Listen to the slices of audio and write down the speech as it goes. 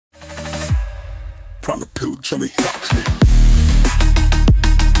Trying to build Johnny Huxley.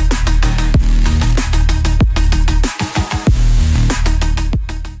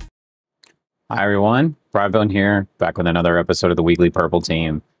 Hi everyone, Brybone here, back with another episode of the weekly Purple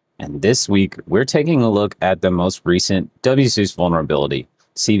Team. And this week, we're taking a look at the most recent WSUS vulnerability,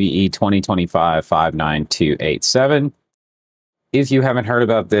 CVE-2025-59287. If you haven't heard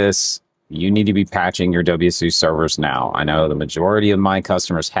about this, you need to be patching your WSUS servers now. I know the majority of my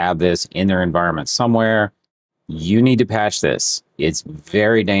customers have this in their environment somewhere. You need to patch this. It's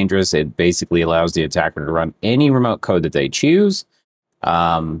very dangerous. It basically allows the attacker to run any remote code that they choose.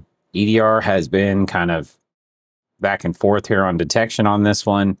 EDR has been kind of back and forth here on detection on this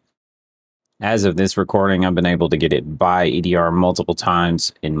one. As of this recording, I've been able to get it by EDR multiple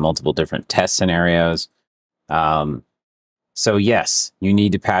times in multiple different test scenarios. So yes, you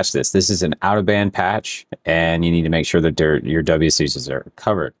need to patch this. This is an out-of-band patch, and you need to make sure that your WSUSs are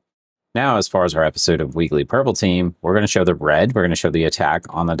covered. Now, as far as our episode of Weekly Purple Team, we're going to show the red. We're going to show the attack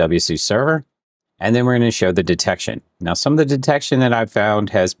on the WSUS server. And then we're going to show the detection. Now, some of the detection that I've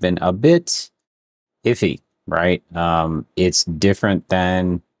found has been a bit iffy, right? It's different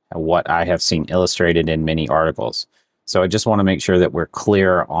than what I have seen illustrated in many articles. So I just want to make sure that we're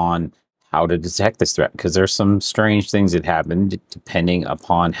clear on how to detect this threat, because there's some strange things that happen depending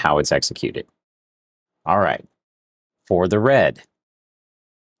upon how it's executed. All right, for the red,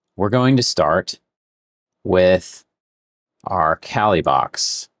 we're going to start with our Kali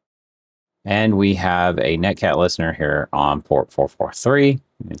box. And we have a Netcat listener here on port 443.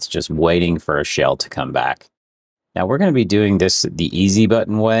 It's just waiting for a shell to come back. Now we're going to be doing this the easy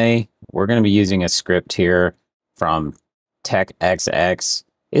button way. We're going to be using a script here from TechXX.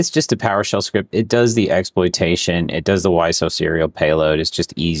 It's just a PowerShell script. It does the exploitation. It does the WSUS serial payload. It's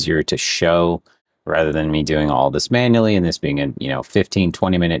just easier to show rather than me doing all this manually and this being a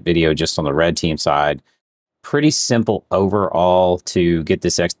 15-20 minute video just on the red team side. Pretty simple overall to get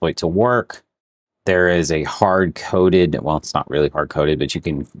this exploit to work. There is a hard-coded, well, it's not really hard-coded, but you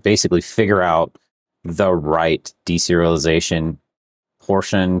can basically figure out the right deserialization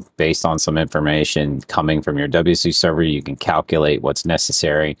portion based on some information coming from your WSUS server. You can calculate what's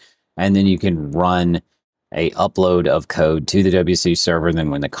necessary, and then you can run a upload of code to the WSUS server. And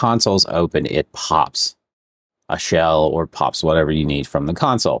then when the console's open, it pops a shell or pops whatever you need from the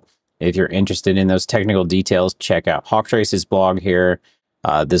console. If you're interested in those technical details, check out Hawktrace's blog here.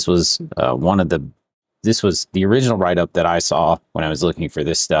 This was the original write-up that I saw when I was looking for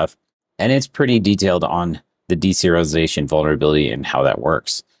this stuff. And it's pretty detailed on the deserialization vulnerability and how that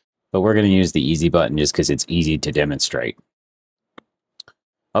works. But we're going to use the easy button just because it's easy to demonstrate.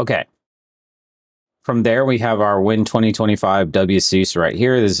 Okay. From there, we have our Win 2025 WSUS right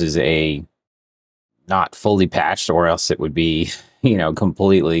here. This is a not fully patched, or else it would be,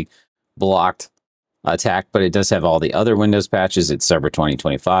 completely blocked attack, but it does have all the other Windows patches. It's Server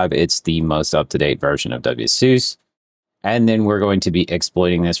 2025. It's the most up-to-date version of WSUS. And then we're going to be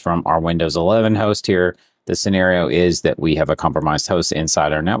exploiting this from our Windows 11 host here. The scenario is that we have a compromised host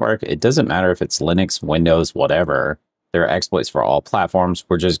inside our network. It doesn't matter if it's Linux, Windows, whatever. There are exploits for all platforms.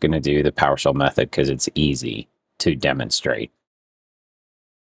 We're just going to do the PowerShell method because it's easy to demonstrate.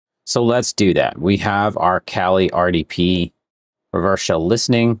 So let's do that. We have our Kali RDP reverse shell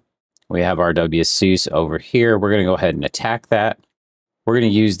listening. We have our WSUS over here. We're going to go ahead and attack that. We're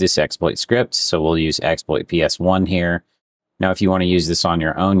going to use this exploit script. So we'll use exploit PS1 here. Now, if you want to use this on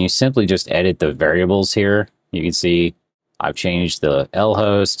your own, you simply just edit the variables here. You can see I've changed the L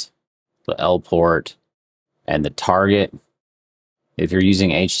host, the L port, and the target. If you're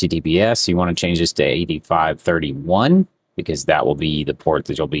using HTTPS, you want to change this to 8531 because that will be the port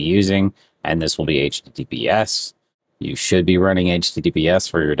that you'll be using. And this will be HTTPS. You should be running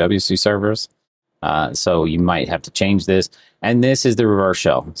HTTPS for your WSUS servers. So you might have to change this. And this is the reverse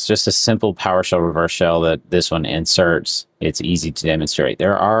shell. It's just a simple PowerShell reverse shell that this one inserts. It's easy to demonstrate.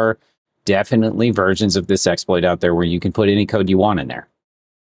 There are definitely versions of this exploit out there where you can put any code you want in there.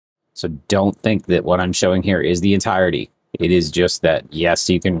 So don't think that what I'm showing here is the entirety. It is just that, yes,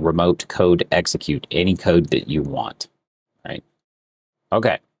 you can remote code execute any code that you want, right?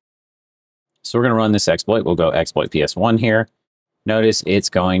 Okay. So we're going to run this exploit. We'll go exploit PS1 here. Notice it's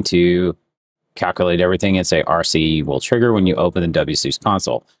going to calculate everything and say RCE will trigger when you open the WSUS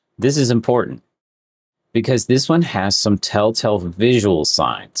console. This is important because this one has some telltale visual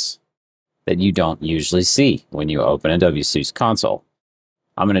signs that you don't usually see when you open a WSUS console.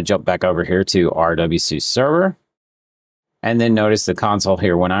 I'm going to jump back over here to our WSUS server and then notice the console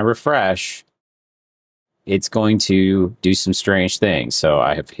here. When I refresh, it's going to do some strange things. So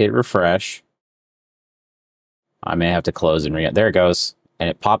I have hit refresh. I may have to close and there it goes. and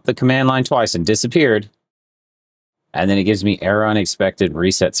it popped the command line twice and disappeared. And then it gives me error unexpected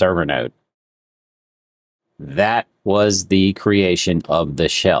reset server node. That was the creation of the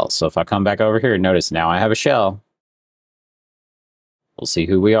shell. So if I come back over here, notice now I have a shell. We'll see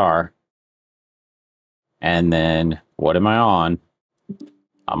who we are. And then what am I on?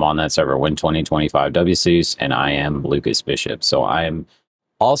 I'm on that server, Win2025 WSUS, and I am Lucas Bishop. So I am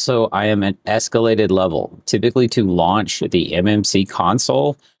an escalated level. Typically to launch the MMC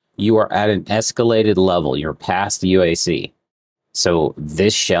console, you are at an escalated level. You're past the UAC. So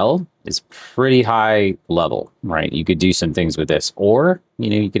this shell is pretty high level, right? You could do some things with this, or,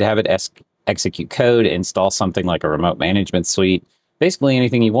 you could have it execute code, install something like a remote management suite, basically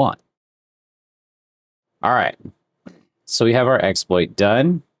anything you want. All right. So we have our exploit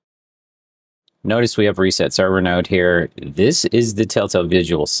done. Notice we have reset server node here. This is the telltale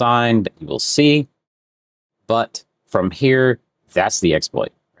visual sign that you will see. But from here, that's the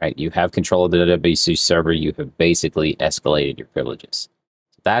exploit, right? You have control of the WSUS server. You have basically escalated your privileges.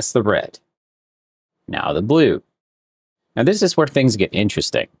 That's the red. Now the blue. Now this is where things get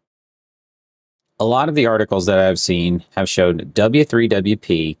interesting. A lot of the articles that I've seen have showed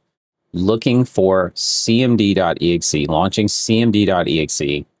W3WP looking for cmd.exe, launching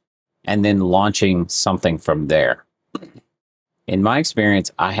cmd.exe, and then launching something from there. In my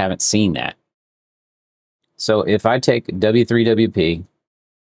experience, I haven't seen that. So if I take W3WP,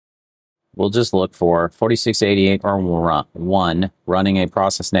 we'll just look for 4688 or 1 running a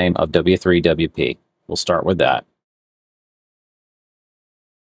process name of W3WP. We'll start with that.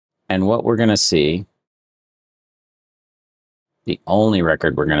 And what we're going to see, the only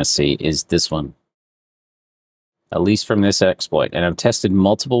record we're going to see is this one, at least from this exploit. And I've tested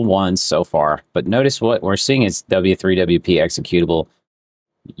multiple ones so far, but notice what we're seeing is W3WP executable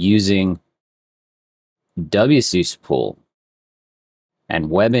using WSUS pool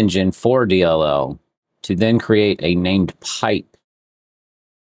and web engine for DLL to then create a named pipe.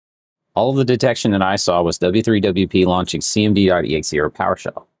 All of the detection that I saw was W3WP launching cmd.exe or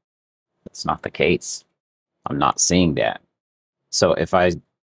PowerShell. That's not the case. I'm not seeing that. So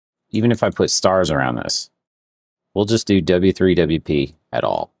even if I put stars around this, we'll just do W3WP at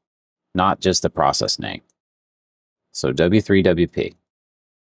all, not just the process name. So W3WP.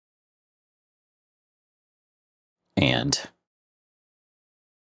 And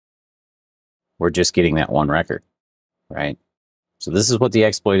we're just getting that one record, right? So this is what the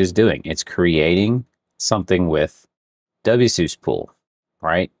exploit is doing. It's creating something with WSUS pool,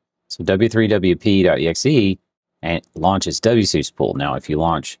 right? So W3WP.exe and it launches WSUS pool. Now, if you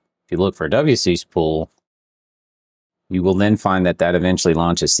look for WSUS pool, you will then find that eventually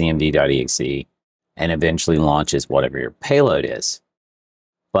launches cmd.exe and eventually launches whatever your payload is.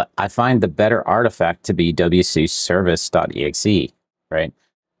 But I find the better artifact to be wsusservice.exe, right?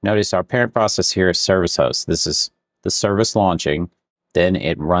 Notice our parent process here is service host. This is the service launching. Then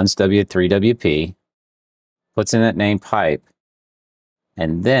it runs W3WP, puts in that name pipe,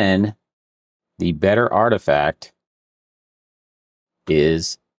 and then the better artifact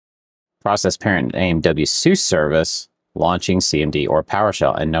is process parent name WSUS service launching CMD or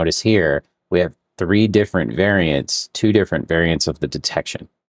PowerShell. And notice here, we have two different variants of the detection.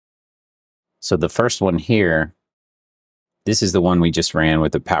 So the first one here, this is the one we just ran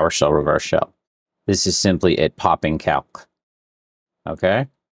with the PowerShell reverse shell. This is simply it popping calc. Okay?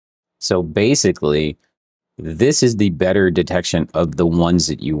 So basically, this is the better detection of the ones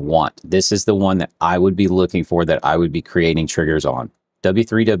that you want. This is the one that I would be looking for, that I would be creating triggers on.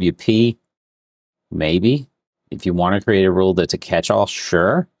 W3WP, maybe. If you want to create a rule that's a catch-all,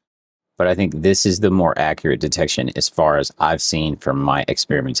 sure. But I think this is the more accurate detection as far as I've seen from my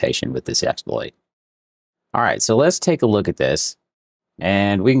experimentation with this exploit. All right, so let's take a look at this.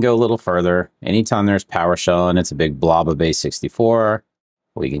 And we can go a little further. Anytime there's PowerShell and it's a big blob of base 64,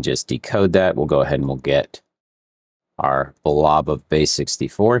 we can just decode that. We'll go ahead and we'll get our blob of base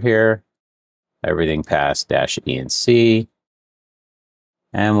 64 here. Everything past -E and C.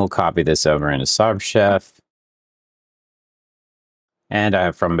 And we'll copy this over into subchef. And I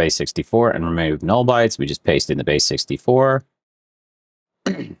have from base 64 and remove null bytes. We just paste in the base 64.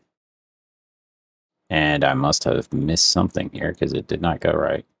 And I must have missed something here because it did not go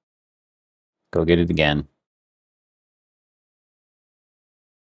right. Go get it again.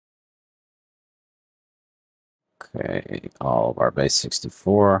 Okay, all of our base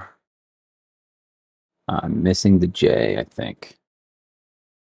 64. I'm missing the J, I think.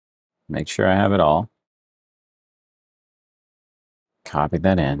 Make sure I have it all. Copy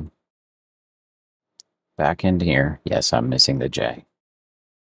that in. Back into here. Yes, I'm missing the J.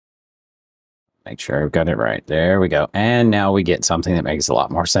 Make sure I've got it right. There we go. And now we get something that makes a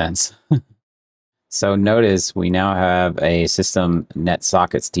lot more sense. So notice we now have a system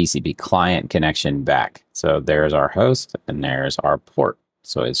NetSockets TCP client connection back. So there's our host and there's our port.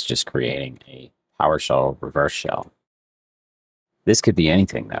 So it's just creating a PowerShell reverse shell. This could be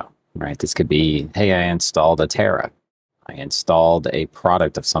anything though, right? This could be, hey, I installed a Terra. I installed a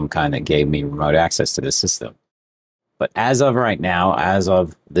product of some kind that gave me remote access to the system. But as of right now, as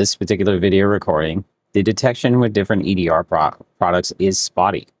of this particular video recording, the detection with different EDR products is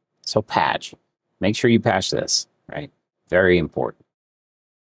spotty. So patch. Make sure you patch this, right? Very important.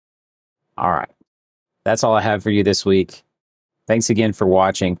 All right. That's all I have for you this week. Thanks again for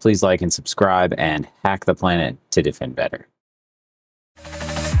watching. Please like and subscribe and hack the planet to defend better.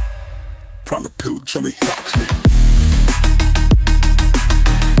 From the pillage of the